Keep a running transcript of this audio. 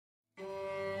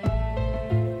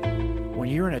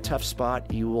you're in a tough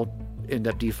spot, you will end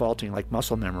up defaulting like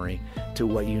muscle memory to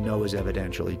what you know is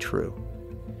evidentially true.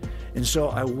 And so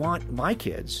I want my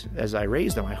kids, as I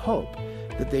raise them, I hope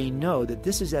that they know that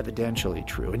this is evidentially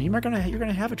true. And you're going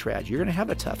to have a tragedy. You're going to have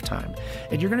a tough time.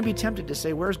 And you're going to be tempted to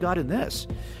say, where's God in this?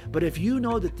 But if you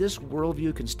know that this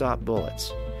worldview can stop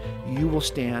bullets, you will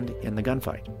stand in the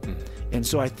gunfight. And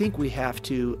so I think we have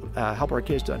to help our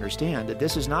kids to understand that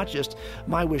this is not just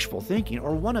my wishful thinking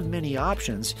or one of many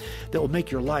options that will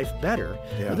make your life better.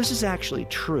 Yeah. No, this is actually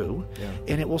true,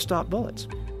 and it will stop bullets.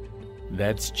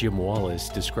 That's Jim Wallis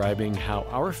describing how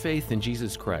our faith in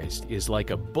Jesus Christ is like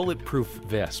a bulletproof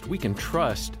vest. We can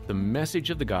trust the message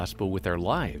of the gospel with our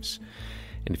lives.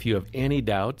 And if you have any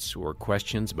doubts or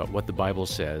questions about what the Bible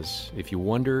says, if you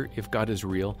wonder if God is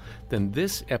real, then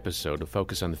this episode of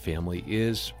Focus on the Family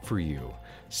is for you.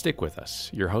 Stick with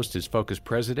us. Your host is Focus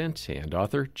President and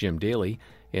author Jim Daly,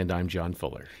 and I'm John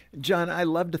Fuller. John, I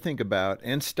love to think about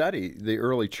and study the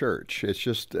early church. It's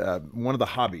just one of the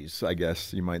hobbies, I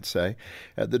guess you might say.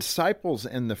 The disciples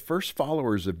and the first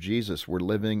followers of Jesus were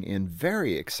living in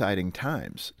very exciting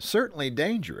times, certainly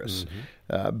dangerous,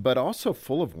 but also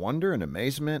full of wonder and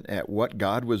amazement at what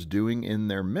God was doing in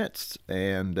their midst.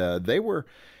 And they were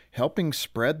helping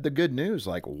spread the good news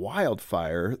like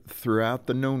wildfire throughout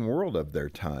the known world of their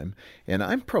time. And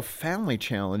I'm profoundly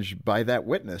challenged by that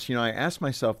witness. You know, I asked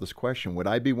myself this question, would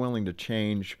I be willing to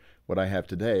change what I have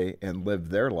today and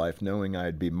live their life knowing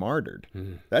I'd be martyred?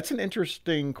 That's an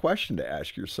interesting question to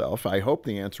ask yourself. I hope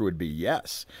the answer would be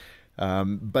yes.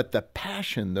 But the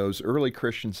passion those early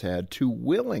Christians had to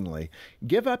willingly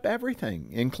give up everything,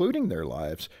 including their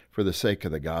lives, for the sake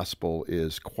of the gospel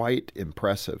is quite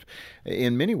impressive.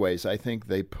 In many ways, I think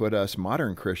they put us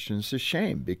modern Christians to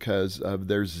shame because of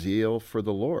their zeal for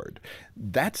the Lord.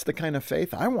 That's the kind of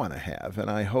faith I want to have,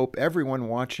 and I hope everyone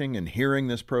watching and hearing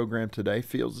this program today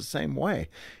feels the same way,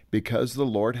 because the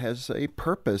Lord has a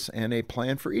purpose and a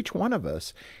plan for each one of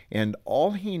us, and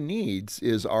all He needs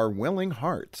is our willing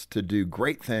hearts to do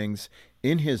great things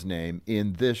in His name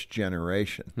in this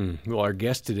generation. Well, our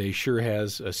guest today sure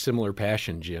has a similar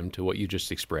passion, Jim, to what you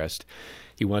just expressed.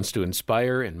 He wants to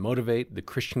inspire and motivate the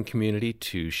Christian community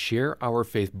to share our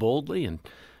faith boldly and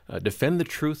defend the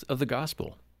truth of the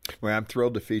gospel. Well, I'm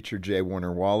thrilled to feature J.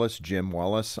 Warner Wallace, Jim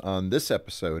Wallis, on this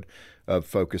episode of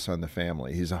Focus on the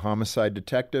Family. He's a homicide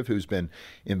detective who's been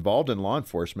involved in law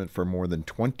enforcement for more than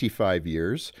 25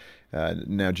 years.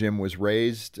 Now, Jim was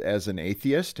raised as an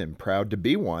atheist and proud to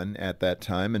be one at that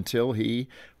time until he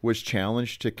was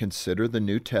challenged to consider the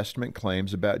New Testament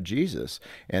claims about Jesus.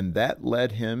 And that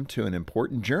led him to an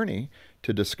important journey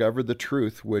to discover the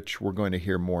truth, which we're going to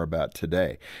hear more about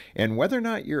today. And whether or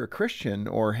not you're a Christian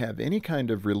or have any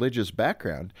kind of religious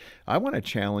background, I want to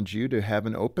challenge you to have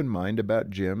an open mind about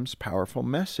Jim's powerful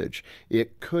message.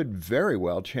 It could very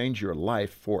well change your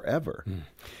life forever.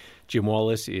 Jim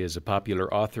Wallis is a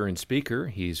popular author and speaker.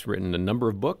 He's written a number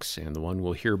of books, and the one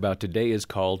we'll hear about today is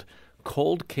called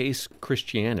Cold Case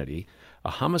Christianity. A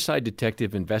homicide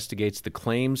detective investigates the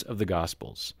claims of the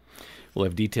Gospels. We'll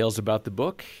have details about the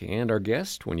book and our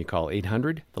guest when you call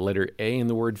 800, the letter A in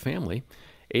the word family,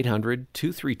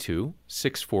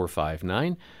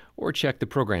 800-232-6459, or check the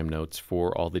program notes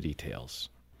for all the details.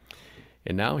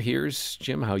 And now here's,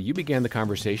 Jim, how you began the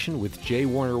conversation with J.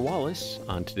 Warner Wallace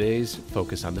on today's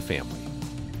Focus on the Family.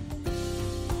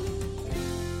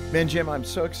 Man, Jim, I'm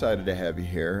so excited to have you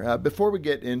here. Before we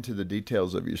get into the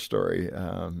details of your story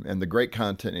and the great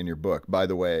content in your book, by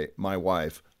the way, my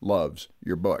wife loves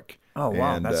your book. Oh,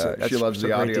 wow. And that's she loves so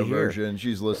the great audio to hear. version.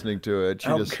 She's listening to it.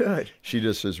 Good. She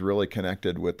just is really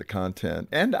connected with the content.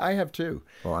 And I have too.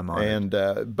 Well, I'm honored.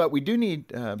 And but we do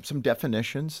need some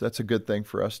definitions. That's a good thing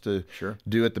for us to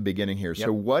do at the beginning here. Yep.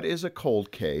 So what is a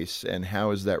cold case, and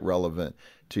how is that relevant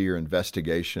to your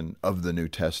investigation of the New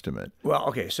Testament? Well,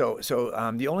 okay, so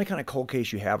the only kind of cold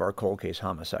case you have are cold case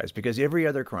homicides, because every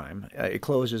other crime, it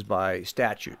closes by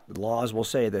statute. The laws will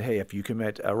say that, hey, if you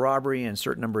commit a robbery and a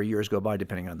certain number of years go by,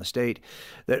 depending on the state,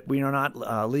 that we are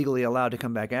not legally allowed to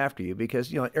come back after you,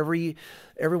 because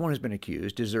everyone who's been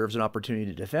accused deserves an opportunity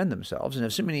to defend themselves, and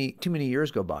if too many years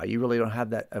go by, you really don't have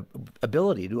that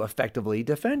ability to effectively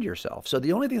defend yourself. So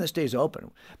the only thing that stays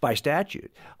open by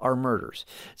statute are murders.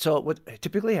 So what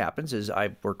typically happens is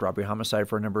I've worked robbery homicide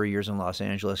for a number of years in Los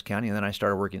Angeles County, and then I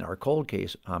started working our cold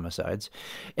case homicides.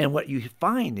 And what you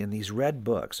find in these red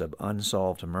books of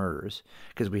unsolved murders,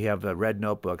 because we have red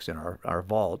notebooks in our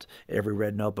vault, every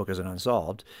red notebook is an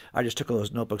unsolved. I just took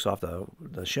those notebooks off the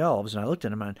shelves and I looked at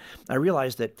them, and I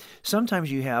realized that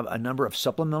sometimes you have a number of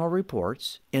supplemental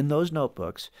reports in those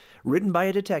notebooks written by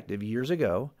a detective years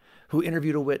ago who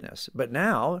interviewed a witness. But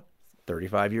now,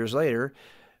 35 years later,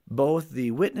 both the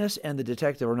witness and the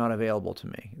detective are not available to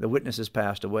me. The witness has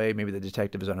passed away. Maybe the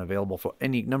detective is unavailable for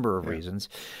any number of reasons.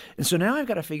 And so now I've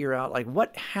got to figure out, like,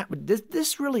 what happened? Did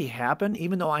this really happen,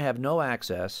 even though I have no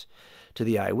access to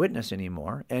the eyewitness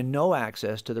anymore and no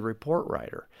access to the report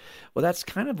writer? Well, that's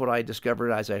kind of what I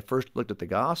discovered as I first looked at the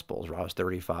Gospels when I was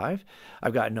 35.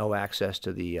 I've got no access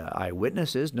to the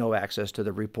eyewitnesses, no access to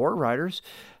the report writers.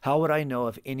 How would I know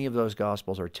if any of those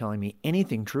Gospels are telling me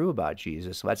anything true about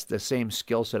Jesus? So that's the same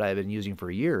skill set I've been using for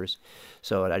years.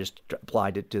 So I just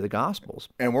applied it to the Gospels.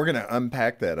 And we're going to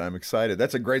unpack that. I'm excited.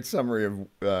 That's a great summary of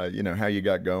how you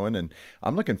got going, and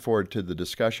I'm looking forward to the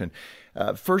discussion.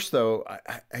 First, though,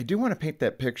 I do want to paint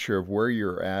that picture of where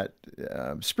you're at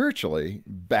spiritually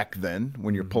back then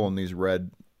when you're pulling these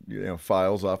red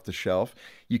files off the shelf.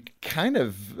 You kind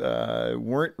of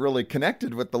weren't really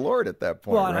connected with the Lord at that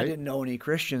point, well, and right? I didn't know any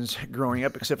Christians growing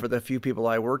up, except for the few people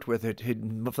I worked with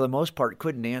who, for the most part,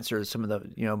 couldn't answer some of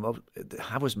the,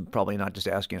 I was probably not just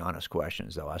asking honest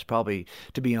questions, though. I was probably,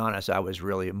 to be honest, I was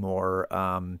really more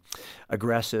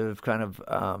aggressive, kind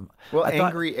of.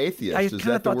 Angry atheist, is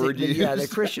that the word you use? Yeah, the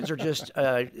Christians are just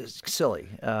silly.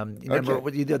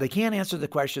 They can't answer the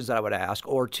questions that I would ask,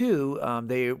 or two,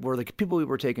 they were the people we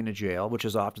were taking to jail, which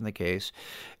is often the case.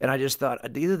 And I just thought,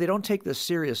 either they don't take this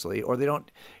seriously, or they don't.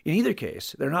 In either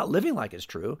case, they're not living like it's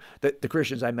true. The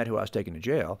Christians I met who I was taking to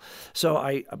jail.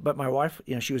 But my wife,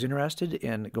 she was interested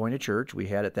in going to church. We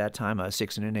had at that time a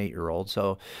 6 and an 8-year-old.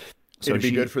 So it'd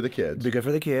be good for the kids. Be good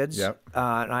for the kids. Yep.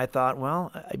 And I thought,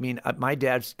 well, my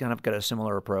dad's kind of got a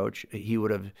similar approach.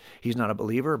 He's not a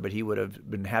believer, but he would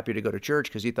have been happy to go to church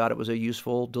because he thought it was a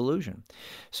useful delusion.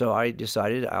 So I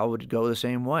decided I would go the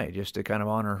same way, just to kind of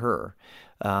honor her.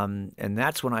 And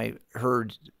that's when I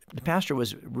heard the pastor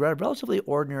was a relatively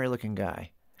ordinary-looking guy.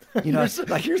 You're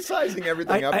sizing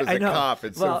everything up as a cop.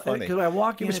 It's so funny. Because I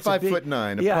walk in, he was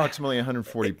 5'9", approximately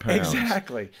 140 pounds.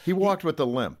 Exactly. He walked with a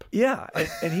limp. Yeah,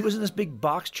 and he was in this big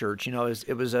box church.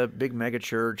 It was a big mega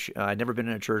church. I'd never been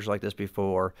in a church like this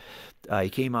before. He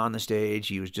came on the stage.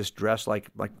 He was just dressed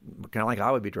like kind of like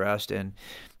I would be dressed, and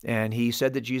he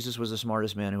said that Jesus was the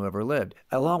smartest man who ever lived,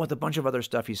 along with a bunch of other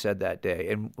stuff he said that day.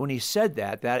 And when he said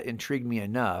that intrigued me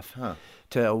enough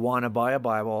to want to buy a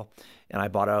Bible. And I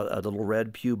bought a little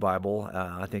red pew Bible.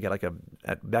 I think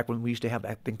back when we used to have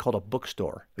a thing called a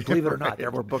bookstore. Believe it or not, there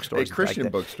were bookstores. A Christian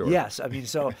bookstore. Yes,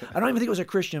 so I don't even think it was a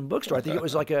Christian bookstore. I think it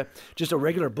was like just a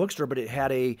regular bookstore, but it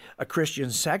had a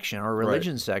Christian section or a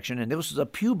religion section, and this was a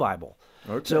pew Bible.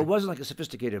 Okay. So it wasn't like a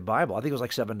sophisticated Bible. I think it was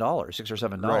like $6 or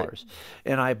 $7. Right.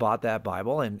 And I bought that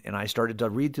Bible, and I started to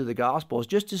read through the Gospels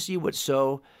just to see what's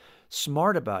so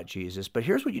smart about Jesus. But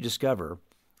here's what you discover.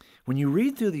 When you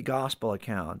read through the gospel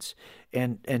accounts,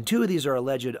 and two of these are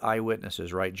alleged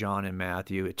eyewitnesses, right? John and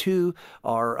Matthew. Two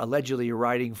are allegedly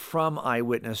writing from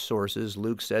eyewitness sources.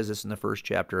 Luke says this in the first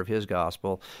chapter of his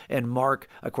gospel. And Mark,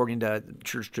 according to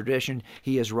church tradition,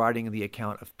 he is writing the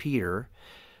account of Peter.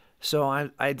 So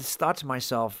I just thought to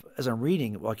myself as I'm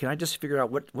reading, well, can I just figure out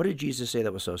what did Jesus say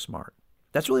that was so smart?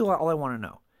 That's really all I want to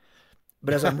know.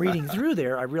 But as I'm reading through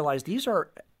there, I realized these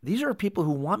are people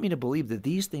who want me to believe that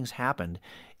these things happened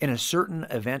in a certain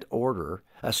event order,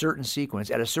 a certain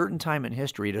sequence, at a certain time in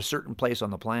history, at a certain place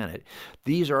on the planet.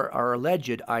 These are our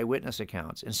alleged eyewitness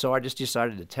accounts. And so I just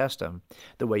decided to test them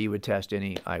the way you would test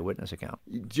any eyewitness account.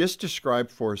 Just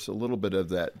describe for us a little bit of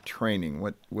that training,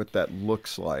 what that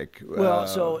looks like. Well,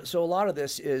 so a lot of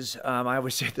this is, I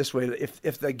always say it this way,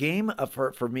 if the game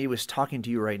for me was talking to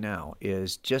you right now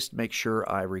is just make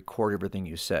sure I record everything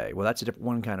you say. Well, that's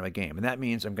one kind of a game. And that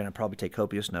means I'm going to probably take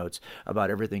copious notes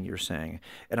about everything you're saying.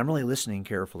 And I'm really listening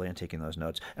carefully and taking those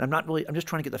notes. And I'm just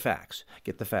trying to get the facts.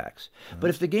 Mm-hmm. But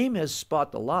if the game is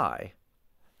spot the lie,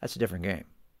 that's a different game.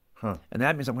 Huh. And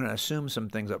that means I'm going to assume some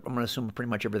things. I'm going to assume pretty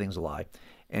much everything's a lie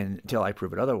until I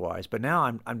prove it otherwise. But now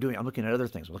I'm looking at other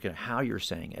things. I'm looking at how you're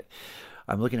saying it.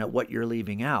 I'm looking at what you're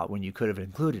leaving out when you could have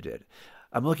included it.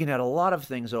 I'm looking at a lot of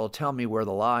things that will tell me where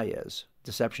the lie is,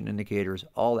 deception indicators,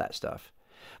 all that stuff.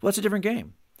 Well, it's a different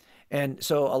game. And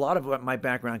so a lot of what my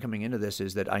background coming into this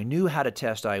is that I knew how to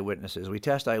test eyewitnesses. We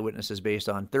test eyewitnesses based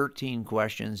on 13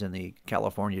 questions in the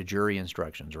California jury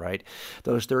instructions, right?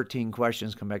 Those 13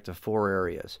 questions come back to 4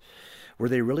 areas. Were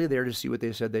they really there to see what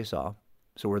they said they saw?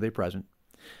 So were they present?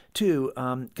 2,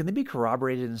 can they be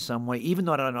corroborated in some way, even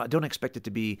though I don't expect it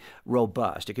to be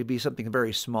robust? It could be something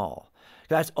very small.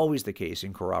 That's always the case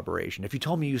in corroboration. If you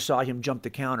told me you saw him jump the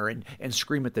counter and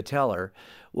scream at the teller,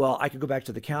 well, I could go back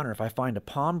to the counter. If I find a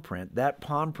palm print, that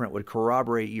palm print would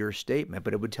corroborate your statement,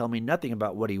 but it would tell me nothing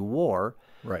about what he wore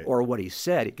Right. or what he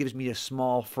said. It gives me a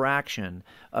small fraction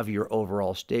of your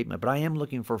overall statement. But I am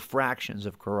looking for fractions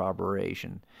of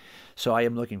corroboration. So I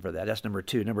am looking for that. That's number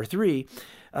 2. Number 3,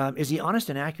 is he honest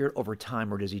and accurate over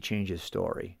time, or does he change his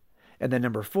story? And then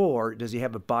number 4, does he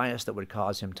have a bias that would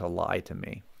cause him to lie to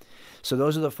me? So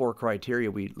those are the 4 criteria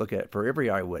we look at for every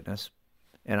eyewitness.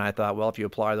 And I thought, well, if you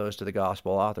apply those to the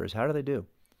gospel authors, how do they do?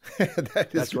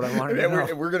 That's what I wanted to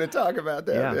know. We're going to talk about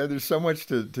that. Yeah. There's so much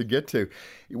to get to.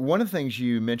 One of the things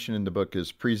you mention in the book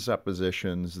is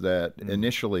presuppositions that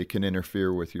initially can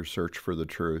interfere with your search for the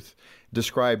truth.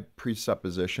 Describe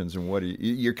presuppositions and what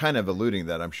you're kind of alluding to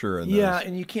that, I'm sure. In Yeah, those.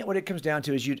 and you can't. What it comes down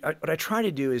to is what I try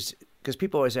to do is, because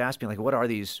people always ask me, like, what are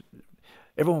these?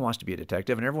 Everyone wants to be a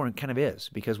detective, and everyone kind of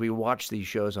is, because we watch these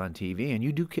shows on TV, and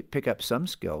you do pick up some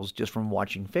skills just from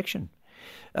watching fiction.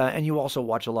 And you also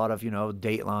watch a lot of,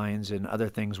 Datelines and other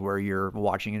things where you're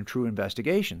watching in true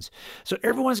investigations. So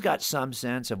everyone's got some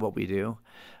sense of what we do.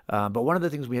 But one of the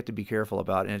things we have to be careful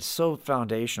about, and it's so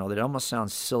foundational that it almost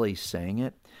sounds silly saying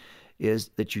it, is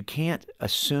that you can't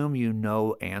assume you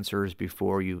know answers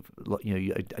before you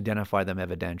identify them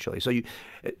evidentially. So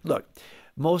look,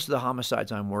 most of the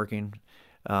homicides I'm working,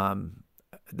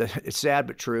 it's sad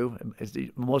but true.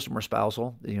 Most of them are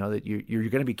spousal. That you're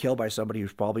going to be killed by somebody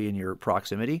who's probably in your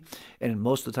proximity, and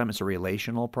most of the time it's a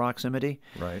relational proximity.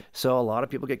 Right. So a lot of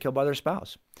people get killed by their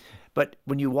spouse. But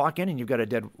when you walk in and you've got a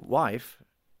dead wife,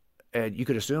 and you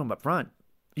could assume up front,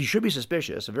 you should be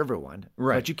suspicious of everyone.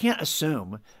 Right. But you can't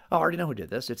assume, I already know who did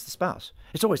this. It's the spouse.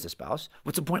 It's always the spouse.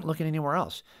 What's the point in looking anywhere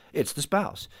else? It's the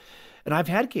spouse. And I've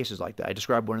had cases like that. I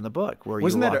described one in the book where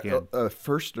Wasn't you walk in.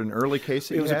 that an early case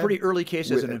that It you was had? a pretty early case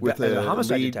as a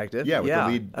homicide lead, detective. Yeah, with the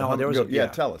lead. Oh, there was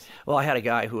tell us. Well, I had a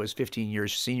guy who was 15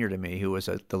 years senior to me who was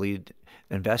the lead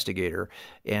investigator.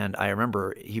 And I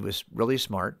remember he was really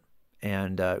smart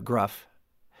and gruff.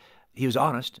 He was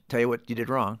honest, tell you what you did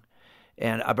wrong.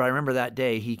 But I remember that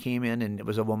day he came in, and it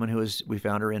was a woman we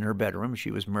found her in her bedroom.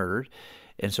 She was murdered.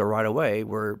 And so right away,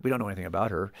 we don't know anything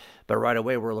about her, but right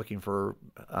away we're looking for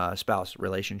spouse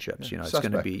relationships. It's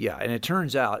going to be, and it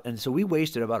turns out, and so we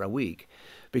wasted about a week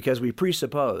because we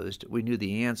presupposed we knew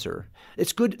the answer.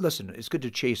 It's good, listen, it's good to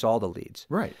chase all the leads.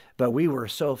 Right. But we were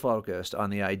so focused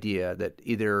on the idea that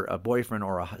either a boyfriend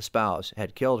or a spouse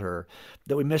had killed her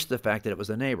that we missed the fact that it was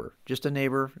a neighbor, just a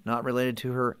neighbor, not related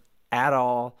to her at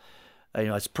all.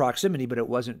 It's proximity, but it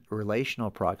wasn't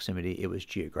relational proximity. It was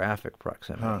geographic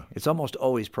proximity. Huh. It's almost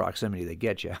always proximity that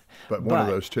gets you. But one of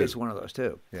those two. It's one of those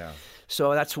two. Yeah.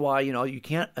 So that's why, you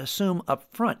can't assume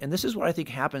up front. And this is what I think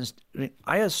happens.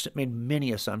 I made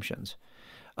many assumptions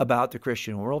about the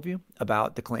Christian worldview,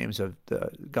 about the claims of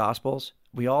the Gospels.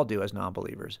 We all do as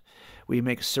non-believers. We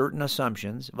make certain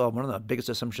assumptions. Well, one of the biggest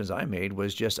assumptions I made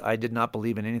was just I did not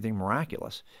believe in anything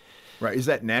miraculous. Right. Is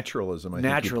that naturalism? I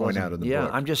think you point out in the book.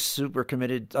 I'm just super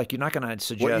committed. Like, you're not going to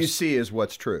suggest what you see is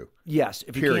what's true. Yes.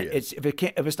 If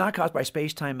If it's not caused by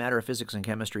space, time, matter, physics, and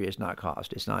chemistry, it's not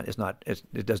caused.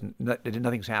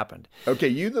 Nothing's happened. Okay,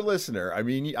 you the listener. I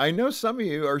mean, I know some of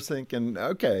you are thinking,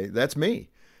 okay, that's me.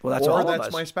 Well, that's or all of that's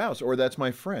us. my spouse, or that's my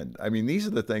friend. I mean, these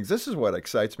are the things. This is what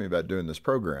excites me about doing this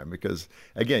program because,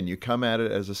 again, you come at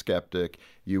it as a skeptic.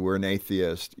 You were an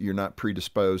atheist. You're not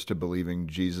predisposed to believing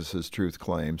Jesus' truth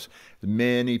claims.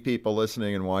 Many people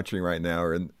listening and watching right now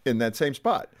are in that same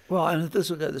spot. Well, and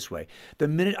this will go this way. The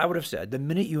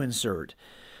minute you insert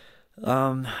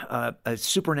a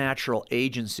supernatural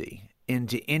agency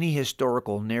into any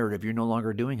historical narrative, you're no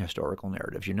longer doing historical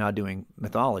narratives. You're now doing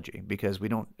mythology because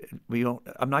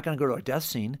I'm not going to go to a death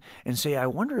scene and say, I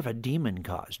wonder if a demon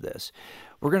caused this.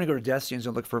 We're going to go to death scenes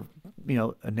and look for,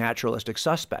 naturalistic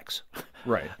suspects.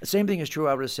 Right. The same thing is true,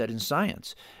 I would have said, in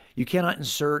science. You cannot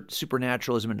insert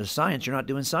supernaturalism into science. You're not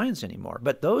doing science anymore.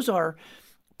 But those are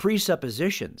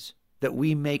presuppositions that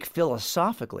we make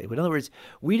philosophically. In other words,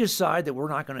 we decide that we're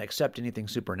not going to accept anything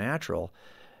supernatural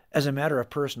as a matter of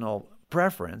personal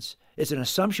preference. It's an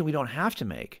assumption we don't have to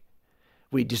make.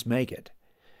 We just make it.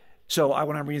 So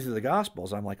when I'm reading through the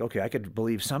Gospels, I'm like, okay, I could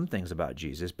believe some things about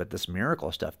Jesus, but this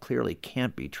miracle stuff clearly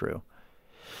can't be true.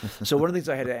 So one of the things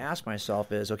I had to ask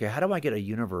myself is, okay, how do I get a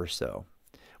universe, though,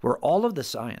 where all of the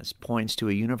science points to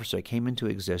a universe that came into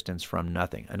existence from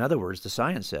nothing? In other words, the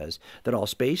science says that all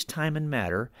space, time, and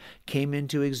matter came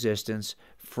into existence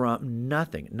from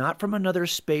nothing, not from another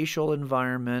spatial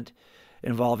environment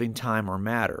involving time or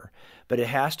matter, but it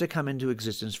has to come into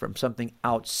existence from something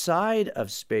outside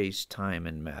of space, time,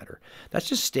 and matter. That's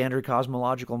just standard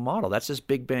cosmological model. That's just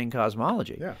Big Bang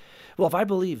cosmology. Yeah. Well, if I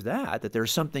believe that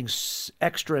there's something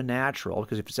extra natural,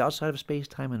 because if it's outside of space,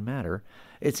 time, and matter,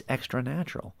 it's extra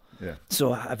natural. Yeah.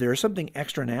 So if there is something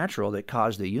extra natural that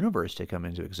caused the universe to come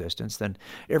into existence, then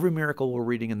every miracle we're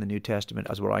reading in the New Testament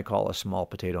is what I call a small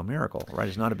potato miracle, right?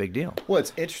 It's not a big deal. Well,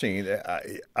 it's interesting.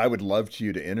 I would love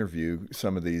you to interview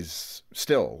some of these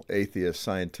still atheist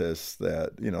scientists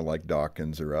that, like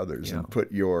Dawkins or others, and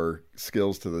put your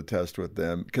skills to the test with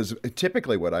them. Because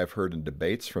typically what I've heard in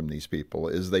debates from these people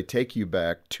is they take you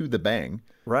back to the bang.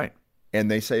 Right. And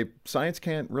they say science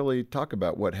can't really talk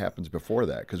about what happens before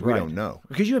that because we don't know.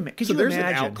 Could you there's imagine?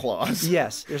 An out clause.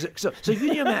 Yes. So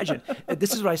can you imagine?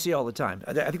 This is what I see all the time.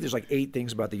 I think there's like 8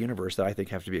 things about the universe that I think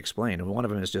have to be explained. And one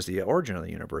of them is just the origin of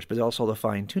the universe, but also the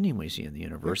fine-tuning we see in the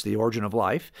universe, the origin of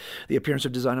life, the appearance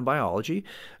of design and biology,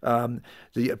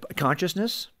 the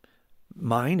consciousness,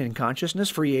 mind and consciousness,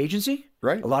 free agency.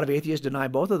 Right. A lot of atheists deny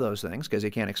both of those things because they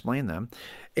can't explain them.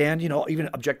 And, even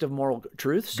objective moral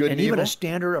truths. Good and and even evil. a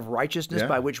standard of righteousness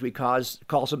by which we call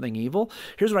something evil.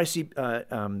 Here's what I see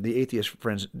the atheist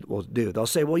friends will do. They'll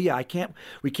say, well, yeah,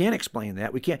 we can't explain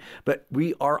that. We can't, but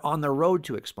we are on the road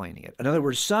to explaining it. In other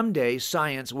words, someday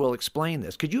science will explain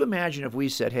this. Could you imagine if we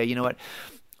said, hey, you know what?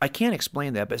 I can't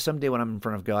explain that, but someday when I'm in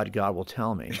front of God, God will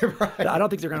tell me. Right. I don't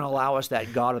think they're going to allow us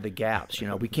that God of the gaps.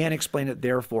 We can't explain it,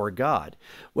 therefore God.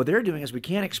 What they're doing is we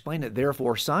can't explain it,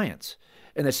 therefore science.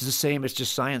 And it's the same, it's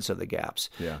just science of the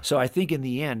gaps. Yeah. So I think in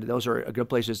the end, those are good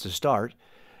places to start.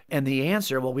 And the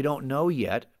answer, well, we don't know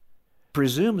yet,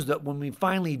 presumes that when we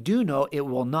finally do know, it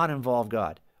will not involve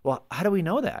God. Well, how do we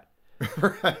know that?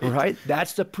 Right?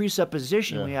 That's the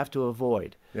presupposition we have to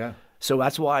avoid. Yeah. So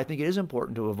that's why I think it is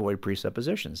important to avoid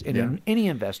presuppositions in any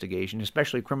investigation,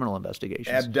 especially criminal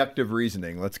investigations. Abductive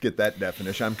reasoning. Let's get that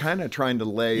definition. I'm kind of trying to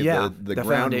lay the groundwork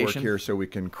foundation here so we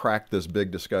can crack this big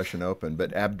discussion open,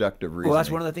 but abductive reasoning. Well, that's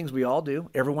one of the things we all do.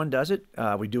 Everyone does it.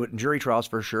 We do it in jury trials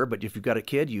for sure, but if you've got a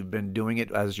kid, you've been doing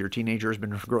it as your teenager has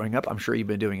been growing up. I'm sure you've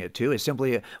been doing it too. It's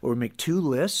simply we make 2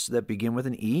 lists that begin with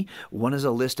an E. One is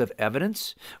a list of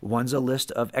evidence. One's a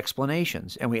list of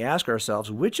explanations. And we ask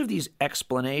ourselves, which of these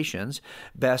explanations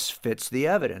best fits the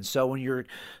evidence? So when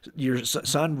your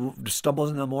son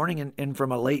stumbles in the morning and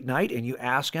from a late night and you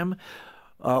ask him,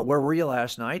 where were you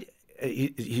last night?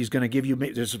 He's going to give you,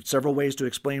 there's several ways to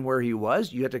explain where he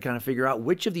was. You have to kind of figure out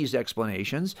which of these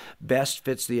explanations best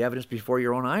fits the evidence before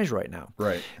your own eyes right now.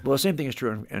 Right. Well, the same thing is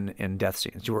true in death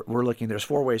scenes. We're looking, there's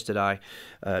 4 ways to die: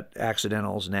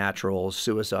 accidentals, naturals,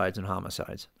 suicides, and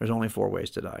homicides. There's only 4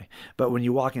 ways to die. But when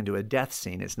you walk into a death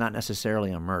scene, it's not necessarily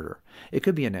a murder. It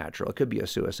could be a natural, it could be a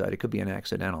suicide, it could be an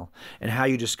accidental. And how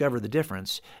you discover the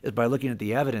difference is by looking at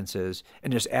the evidences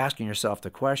and just asking yourself the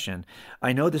question,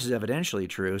 I know this is evidentially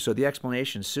true, so the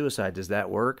explanation suicide, does that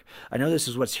work? I know this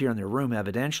is what's here in the room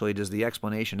evidentially. Does the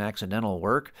explanation accidental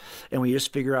work? And we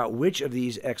just figure out which of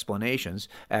these explanations,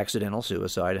 accidental,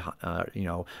 suicide,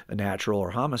 natural,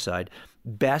 or homicide,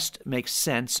 best makes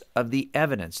sense of the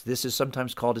evidence. This is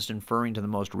sometimes called just inferring to the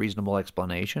most reasonable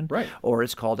explanation, right? Or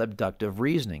it's called abductive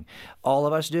reasoning. All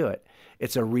of us do it.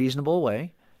 It's a reasonable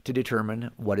way to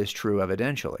determine what is true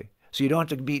evidentially. So you don't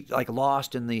have to be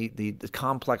lost in the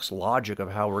complex logic of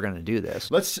how we're going to do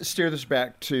this. Let's steer this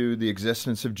back to the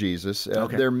existence of Jesus.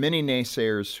 Okay. There are many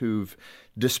naysayers who've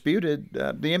disputed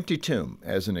the empty tomb,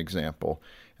 as an example.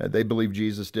 They believe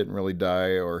Jesus didn't really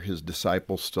die or his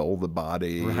disciples stole the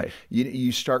body. Right.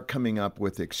 You start coming up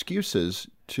with excuses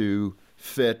to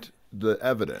fit the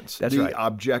evidence, the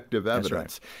objective evidence.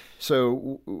 That's right.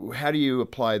 So how do you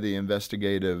apply the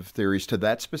investigative theories to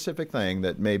that specific thing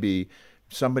that maybe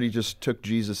somebody just took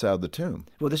Jesus out of the tomb?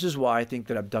 Well, this is why I think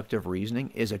that abductive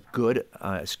reasoning is a good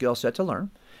skill set to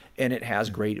learn, and it has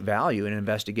great value in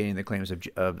investigating the claims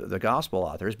of the gospel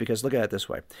authors, because look at it this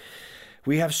way.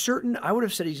 We have I would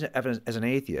have said as an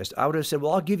atheist, I would have said,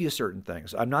 well, I'll give you certain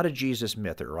things. I'm not a Jesus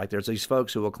myther, right? There's these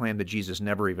folks who will claim that Jesus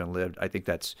never even lived. I think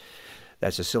that's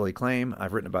a silly claim.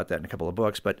 I've written about that in a couple of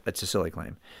books, but it's a silly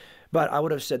claim. But I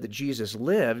would have said that Jesus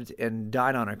lived and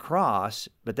died on a cross,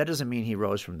 but that doesn't mean he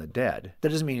rose from the dead. That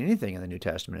doesn't mean anything in the New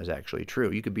Testament is actually true.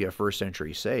 You could be a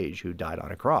first-century sage who died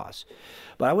on a cross.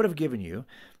 But I would have given you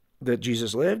that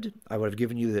Jesus lived. I would have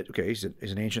given you that, okay, he's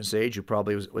an ancient sage who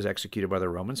probably was executed by the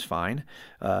Romans, fine.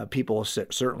 People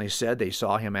certainly said they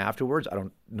saw him afterwards. I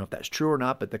don't know if that's true or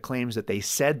not, but the claims that they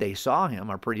said they saw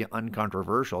him are pretty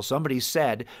uncontroversial. Somebody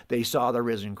said they saw the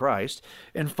risen Christ.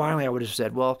 And finally, I would have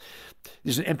said, well,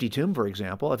 there's an empty tomb, for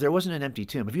example. If there wasn't an empty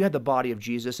tomb, if you had the body of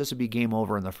Jesus, this would be game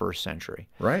over in the first century.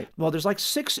 Right. Well, there's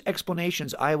 6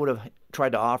 explanations I would have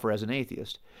tried to offer as an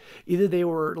atheist. Either they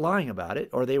were lying about it,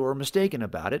 or they were mistaken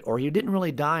about it, or he didn't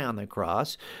really die on the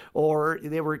cross, or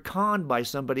they were conned by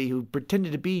somebody who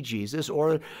pretended to be Jesus,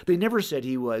 or they never said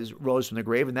he rose from the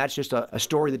grave, and that's just a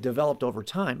story story that developed over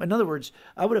time. In other words,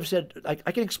 I would have said,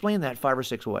 I can explain that 5 or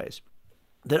 6 ways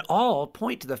that all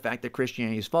point to the fact that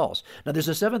Christianity is false. Now, there's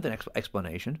a seventh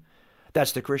explanation.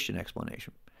 That's the Christian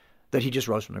explanation, that he just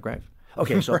rose from the grave.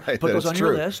 Okay, so Right, put those that's on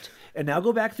your true. list, and now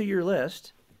go back through your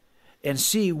list and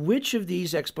see which of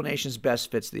these explanations best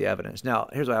fits the evidence. Now,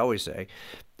 here's what I always say.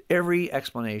 Every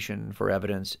explanation for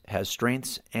evidence has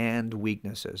strengths and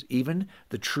weaknesses, even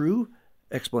the true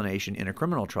explanation in a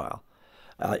criminal trial.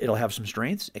 It'll have some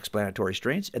strengths, explanatory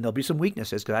strengths, and there'll be some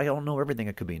weaknesses because I don't know everything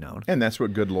that could be known. And that's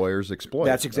what good lawyers exploit.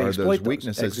 That's exactly are those exploit those.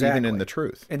 weaknesses, even in Exactly. the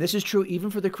truth. And this is true even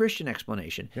for the Christian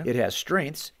explanation. It has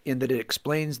strengths in that it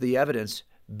explains the evidence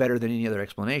better than any other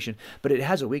explanation, but it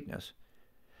has a weakness.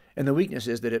 And the weakness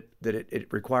is that it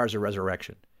requires a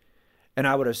resurrection. And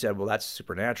I would have said, well, that's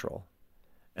supernatural.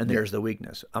 And there's the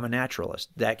weakness. I'm a naturalist.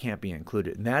 That can't be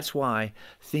included. And that's why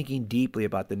thinking deeply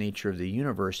about the nature of the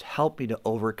universe helped me to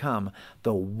overcome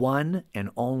the one and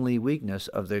only weakness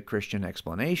of the Christian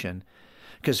explanation.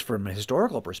 Because from a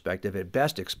historical perspective, it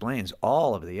best explains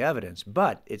all of the evidence.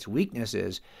 But its weakness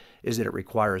is that it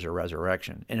requires a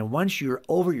resurrection. And once you're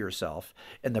over yourself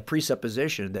and the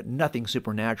presupposition that nothing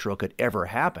supernatural could ever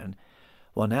happen,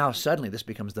 well, now suddenly this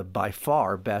becomes the by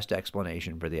far best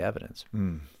explanation for the evidence.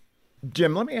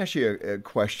 Jim, let me ask you a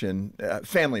question.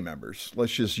 Family members,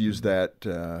 let's just use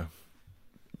that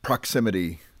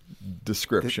proximity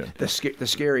description. The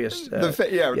scariest. The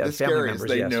family scariest. members,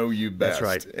 They yes. know you best.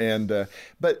 That's right. And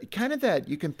but kind of that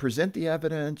you can present the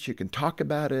evidence, you can talk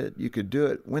about it, you could do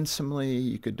it winsomely,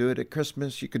 you could do it at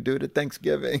Christmas, you could do it at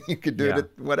Thanksgiving, you could do it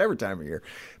at whatever time of year.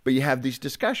 But you have these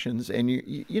discussions, and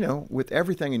you know, with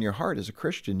everything in your heart as a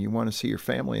Christian, you want to see your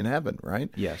family in heaven, right?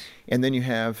 Yes. And then you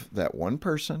have that one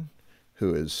person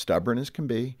who is stubborn as can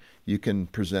be. You can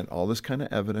present all this kind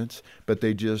of evidence, but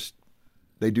they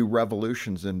do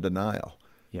revolutions in denial.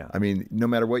 Yeah. I mean, no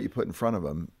matter what you put in front of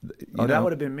them. That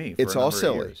would have been me for It's a all number of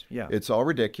silly. years. Yeah. It's all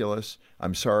ridiculous.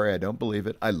 I'm sorry, I don't believe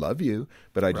it. I love you,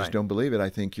 but I just Right. don't believe it. I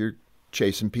think you're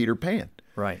chasing Peter Pan.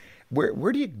 Right.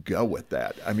 Where do you go with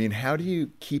that? I mean, how do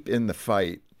you keep in the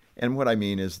fight? And what I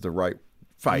mean is the right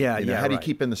fight. Yeah, You know, yeah, how do you right.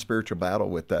 keep in the spiritual battle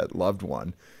with that loved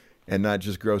one and not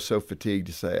just grow so fatigued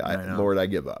to say, Lord, I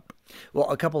give up? Well,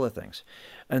 a couple of things.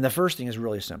 And the first thing is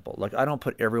really simple. Like, I don't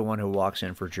put everyone who walks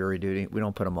in for jury duty, we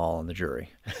don't put them all on the jury.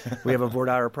 We have a voir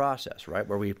dire process, right,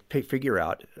 where we figure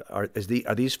out, are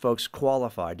these folks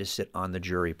qualified to sit on the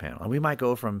jury panel? And we might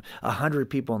go from 100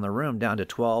 people in the room down to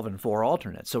 12 and 4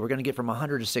 alternates. So we're going to get from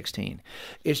 100 to 16.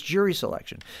 It's jury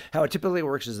selection. How it typically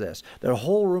works is this. The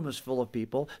whole room is full of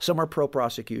people. Some are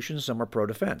pro-prosecution, some are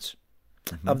pro-defense.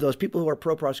 Of those people who are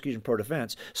pro-prosecution,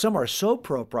 pro-defense, some are so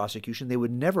pro-prosecution they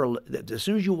would never, as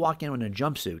soon as you walk in a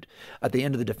jumpsuit at the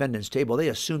end of the defendant's table, they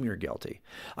assume you're guilty.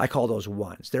 I call those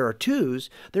ones. There are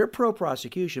twos, they're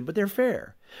pro-prosecution, but they're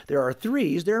fair. There are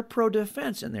threes, they're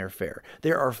pro-defense and they're fair.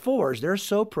 There are fours, they're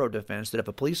so pro-defense that if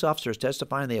a police officer is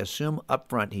testifying, they assume up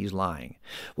front he's lying.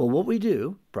 Well, what we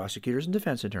do, prosecutors and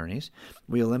defense attorneys,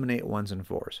 we eliminate ones and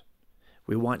fours.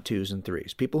 We want twos and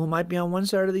threes. People who might be on one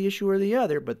side of the issue or the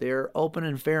other, but they're open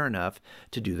and fair enough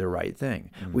to do the right thing.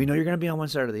 We know you're going to be on one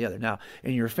side or the other. Now,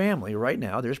 in your family right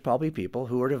now, there's probably people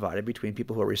who are divided between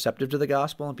people who are receptive to the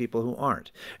gospel and people who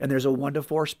aren't. And there's a 1 to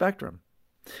 4 spectrum.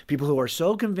 People who are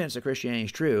so convinced that Christianity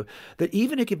is true that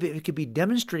even if it could be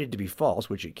demonstrated to be false,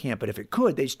 which it can't, but if it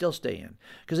could, they'd still stay in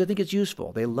because they think it's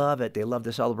useful. They love it. They love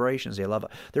the celebrations. They love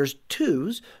it. There's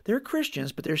twos. They're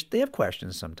Christians, but they have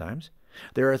questions sometimes.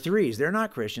 There are threes. They're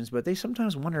not Christians, but they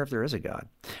sometimes wonder if there is a God.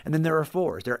 And then there are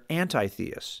fours. They're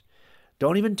anti-theists.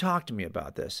 Don't even talk to me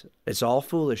about this. It's all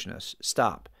foolishness.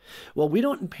 Stop. Well, we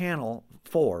don't impanel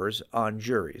fours on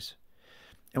juries.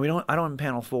 And I don't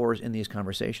impanel fours in these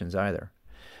conversations either.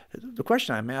 The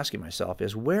question I'm asking myself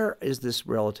is, where is this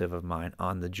relative of mine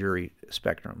on the jury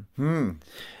spectrum?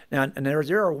 Now, and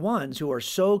there are ones who are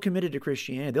so committed to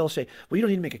Christianity, they'll say, well, you don't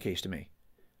need to make a case to me.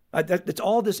 That's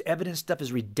all this evidence stuff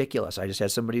is ridiculous. I just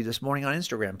had somebody this morning on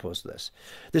Instagram post this.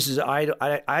 This is,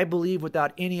 I believe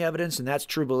without any evidence, and that's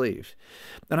true belief.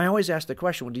 And I always ask the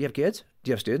question, well, do you have kids? Do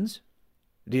you have students?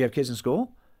 Do you have kids in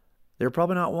school? They're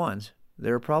probably not ones.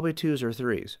 They're probably twos or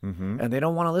threes. And they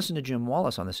don't want to listen to Jim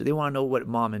Wallace on this. They want to know what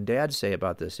mom and dad say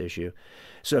about this issue.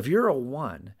 So if you're a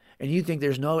one and you think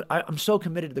I'm so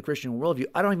committed to the Christian worldview,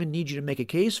 I don't even need you to make a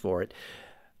case for it.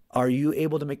 Are you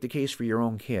able to make the case for your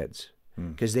own kids?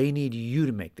 Because they need you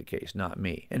to make the case, not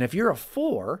me. And if you're a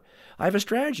 4, I have a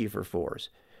strategy for 4s.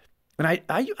 And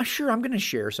I'm sure I'm going to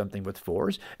share something with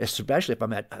fours, especially if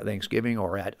I'm at Thanksgiving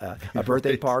or at a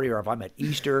birthday party, or if I'm at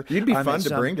Easter. You'd be fun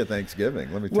to bring to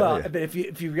Thanksgiving, let me tell you. Well, but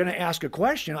if you're going to ask a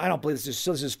question, I don't believe this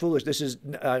is foolish. This is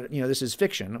this is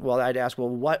fiction. Well, I'd ask,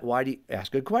 why do you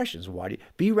ask good questions?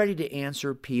 Be ready to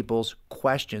answer people's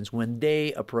questions when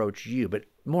they approach you. But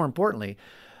more importantly,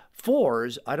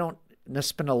 fours, I don't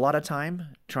spend a lot of time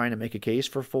trying to make a case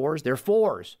for fours. They're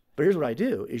fours. But here's what I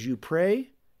do: is you pray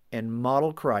and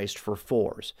model Christ for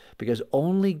fours, because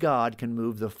only God can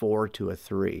move the 4 to a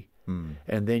 3.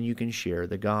 And then you can share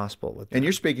the gospel with them. And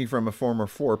you're speaking from a former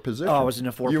 4 position. Oh, I was in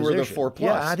a 4 position. You were the 4 plus.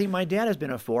 Yeah, I think my dad has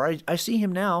been a 4. I see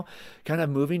him now kind of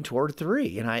moving toward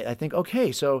 3. And I think,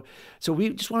 okay, so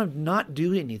we just want to not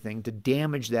do anything to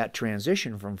damage that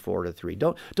transition from 4 to 3.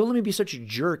 Don't let me be such a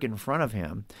jerk in front of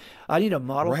him. I need to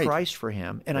model Christ for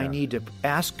him, and I need to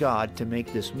ask God to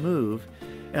make this move.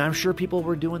 And I'm sure people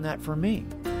were doing that for me.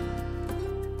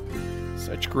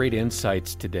 Such great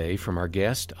insights today from our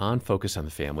guest on Focus on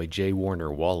the Family, J.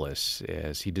 Warner Wallace,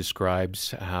 as he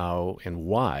describes how and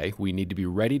why we need to be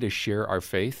ready to share our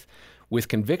faith with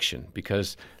conviction,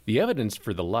 because the evidence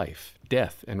for the life,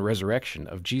 death, and resurrection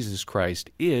of Jesus Christ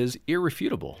is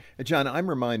irrefutable. John, I'm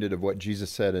reminded of what Jesus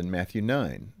said in Matthew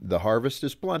 9. The harvest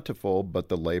is plentiful, but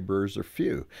the laborers are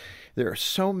few. There are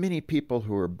so many people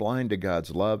who are blind to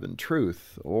God's love and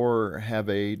truth, or have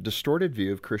a distorted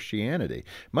view of Christianity,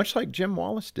 much like Jim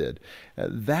Wallace did.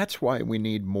 That's why we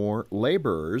need more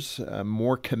laborers,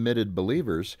 more committed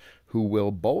believers who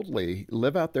will boldly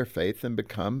live out their faith and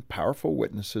become powerful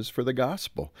witnesses for the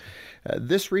gospel.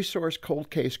 This resource, Cold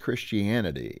Case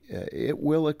Christianity, it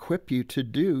will equip you to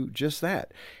do just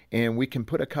that. And we can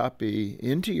put a copy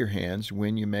into your hands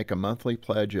when you make a monthly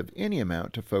pledge of any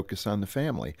amount to Focus on the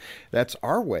Family. That's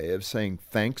our way of saying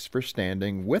thanks for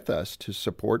standing with us to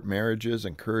support marriages,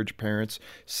 encourage parents,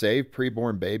 save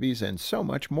preborn babies, and so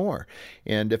much more.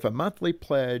 And if a monthly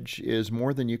pledge is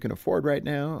more than you can afford right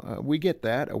now, we get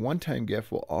that. A one-time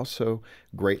gift will also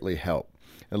greatly help.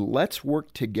 And let's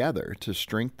work together to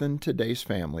strengthen today's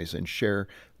families and share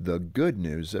the good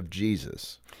news of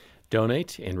Jesus.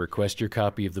 Donate and request your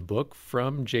copy of the book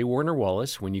from J. Warner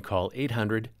Wallace when you call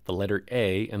 800, the letter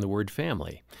A, and the word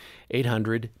family,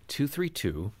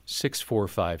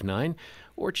 800-232-6459,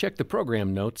 or check the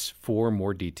program notes for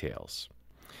more details.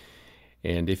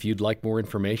 And if you'd like more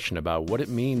information about what it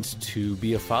means to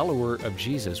be a follower of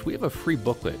Jesus, we have a free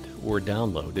booklet or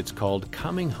download. It's called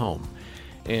Coming Home,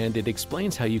 and it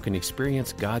explains how you can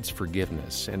experience God's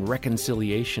forgiveness and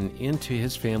reconciliation into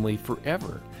His family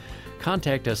forever.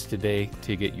 Contact us today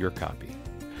to get your copy.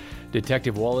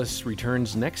 Detective Wallace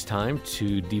returns next time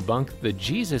to debunk the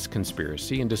Jesus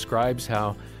conspiracy and describes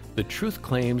how the truth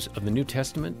claims of the New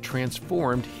Testament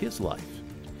transformed his life.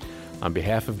 On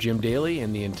behalf of Jim Daly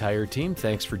and the entire team,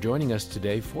 thanks for joining us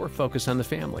today for Focus on the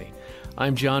Family.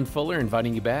 I'm John Fuller,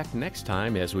 inviting you back next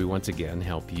time as we once again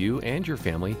help you and your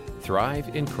family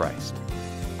thrive in Christ.